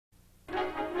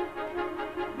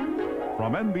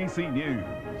From NBC News,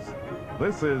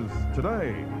 this is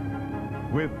Today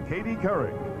with Katie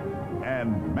Couric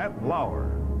and Matt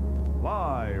Lauer,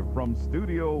 live from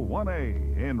Studio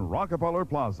 1A in Rockefeller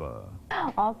Plaza.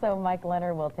 Also, Mike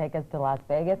Leonard will take us to Las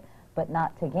Vegas, but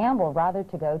not to gamble, rather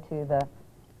to go to the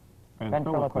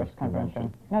Ventriloquist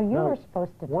convention. No, you were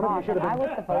supposed to talk, and I was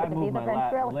supposed to be the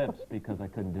ventriloquist. Lips because I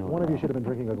couldn't do it. One of you should have been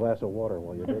drinking a glass of water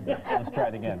while you did that. Let's try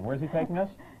it again. Where's he taking us?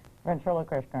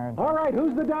 Ventriloquist convention. All right,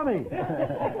 who's the dummy?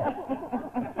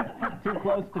 Too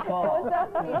close to call. It was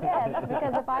up to you, yes,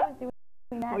 because if I was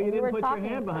doing that, you didn't were put talking.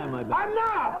 your hand behind my back. I'm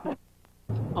not!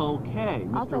 Okay.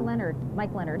 Also Leonard,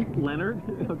 Mike Leonard. Leonard?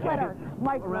 Okay. Leonard.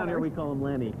 Mike Around here Leonard. we call him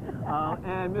Lenny.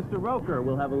 And Mr. Roker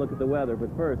will have a look at the weather, but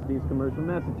first, these commercial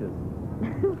messages.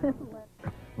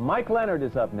 Mike Leonard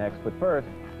is up next, but first,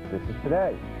 this is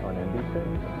Today on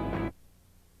NBC.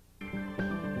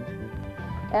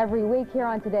 Every week here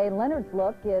on Today, Leonard's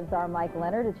Look gives our Mike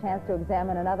Leonard a chance to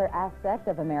examine another aspect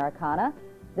of Americana.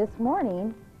 This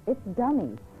morning, it's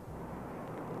dummies.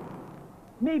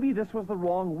 Maybe this was the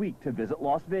wrong week to visit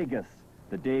Las Vegas.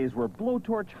 The days were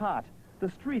blowtorch hot, the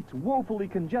streets woefully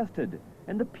congested,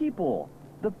 and the people.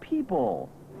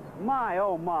 My,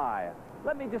 oh my.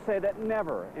 Let me just say that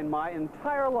never in my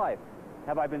entire life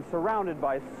have I been surrounded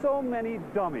by so many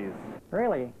dummies.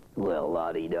 Really? Well,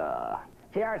 la-di-da.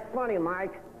 See, it's funny,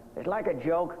 Mike. It's like a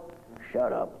joke.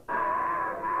 Shut up.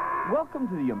 Welcome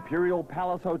to the Imperial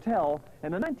Palace Hotel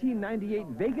and the 1998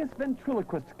 Vegas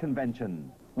Ventriloquist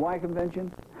Convention. Why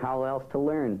convention? How else to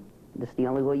learn? This is the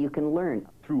only way you can learn.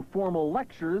 Through formal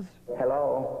lectures,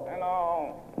 Hello.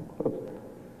 Hello.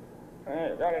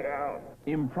 Hey, got it out.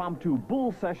 impromptu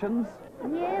bull sessions,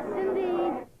 Yes,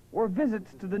 indeed. or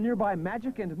visits to the nearby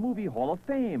Magic and Movie Hall of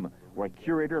Fame, where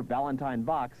curator Valentine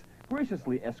Vox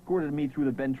graciously escorted me through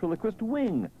the ventriloquist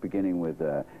wing, Beginning with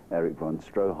Erich von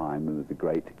Stroheim, who was the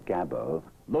great Gabbo.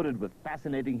 loaded with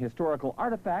fascinating historical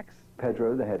artifacts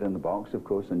Pedro, the head in the box, of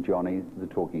course, and Johnny, the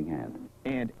talking hand.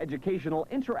 and educational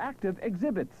interactive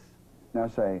exhibits. Now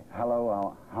say,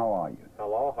 hello, how are you?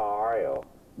 Hello, how are you?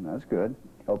 That's good.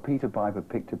 Oh, Peter Piper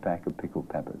picked a pack of pickled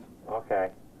peppers. Okay.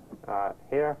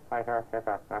 Here,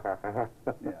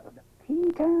 Yeah.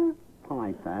 Peter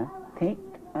Piper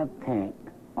picked a peck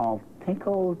of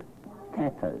pickled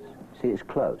peppers. See, it's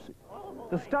close.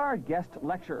 The star guest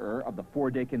lecturer of the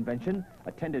four-day convention,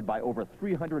 attended by over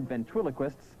 300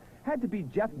 ventriloquists, had to be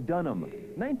Jeff Dunham,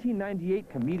 1998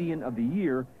 Comedian of the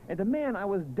Year, and a man I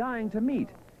was dying to meet.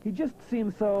 He just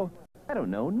seemed so, I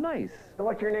don't know, nice. So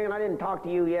what's your name? I didn't talk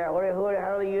to you yet. Who the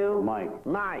hell are you? Mike.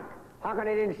 Mike. How come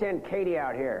they didn't send Katie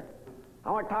out here?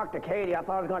 I want to talk to Katie. I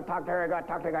thought I was going to talk to her. I got to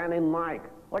talk to a guy named Mike.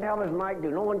 What the hell does Mike do?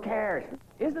 No one cares.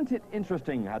 Isn't it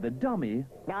interesting how the dummy...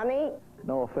 Dummy?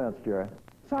 No offense, Jerry.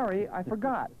 Sorry, I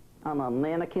forgot. I'm a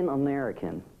mannequin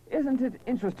American. Isn't it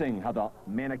interesting how the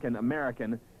mannequin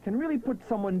American can really put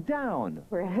someone down?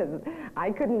 Whereas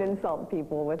I couldn't insult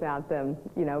people without them,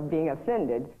 you know, being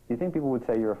offended. Do you think people would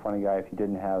say you're a funny guy if you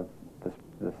didn't have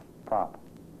this prop?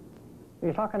 Are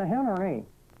you talking to him or me?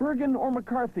 Bergen or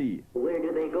McCarthy? Where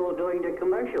do they go during the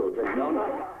commercials?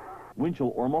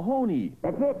 Winchell or Mahoney?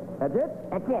 That's it. That's it.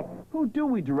 That's it. Who do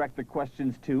we direct the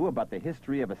questions to about the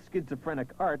history of a schizophrenic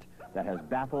art that has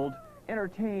baffled,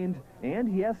 entertained,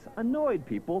 and, yes, annoyed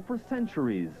people for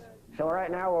centuries? So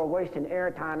right now we're wasting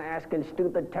airtime asking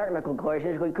stupid technical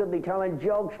questions. We could be telling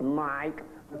jokes, Mike.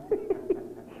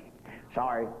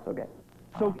 Sorry. Okay.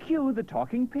 So cue the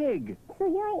talking pig. So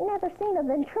you ain't never seen a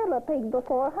ventriloquist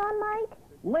before, huh, Mike?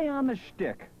 Lay on the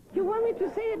shtick. You want me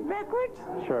to say it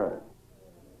backwards? Sure.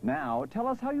 Now, tell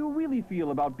us how you really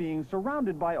feel about being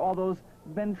surrounded by all those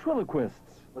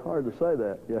ventriloquists. Hard to say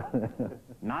that, yeah.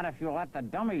 Not if you let the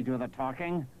dummy do the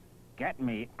talking. Get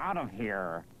me out of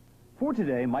here. For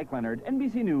Today, Mike Leonard,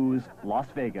 NBC News, Las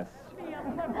Vegas.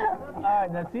 All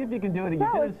right, now see if you can do it again.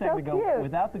 You did it a second ago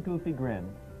without the goofy grin.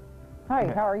 Hi,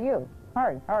 how are you?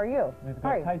 Hi, how are you? We've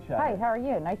got Hi, a tight shot. hi, how are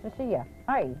you? Nice to see you.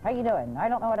 Hi, how you doing? I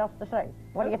don't know what else to say.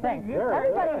 What do you think? pretty good.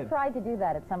 Everybody's Good. tried to do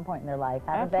that at some point in their life,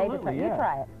 haven't Absolutely, they? yeah. You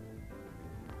try it.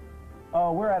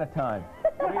 Oh, we're out of time.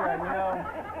 We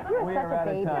are, You're we such are a out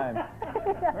of baby. time.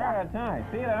 We're out of time.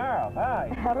 See you tomorrow.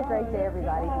 Bye. Have a great day,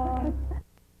 everybody.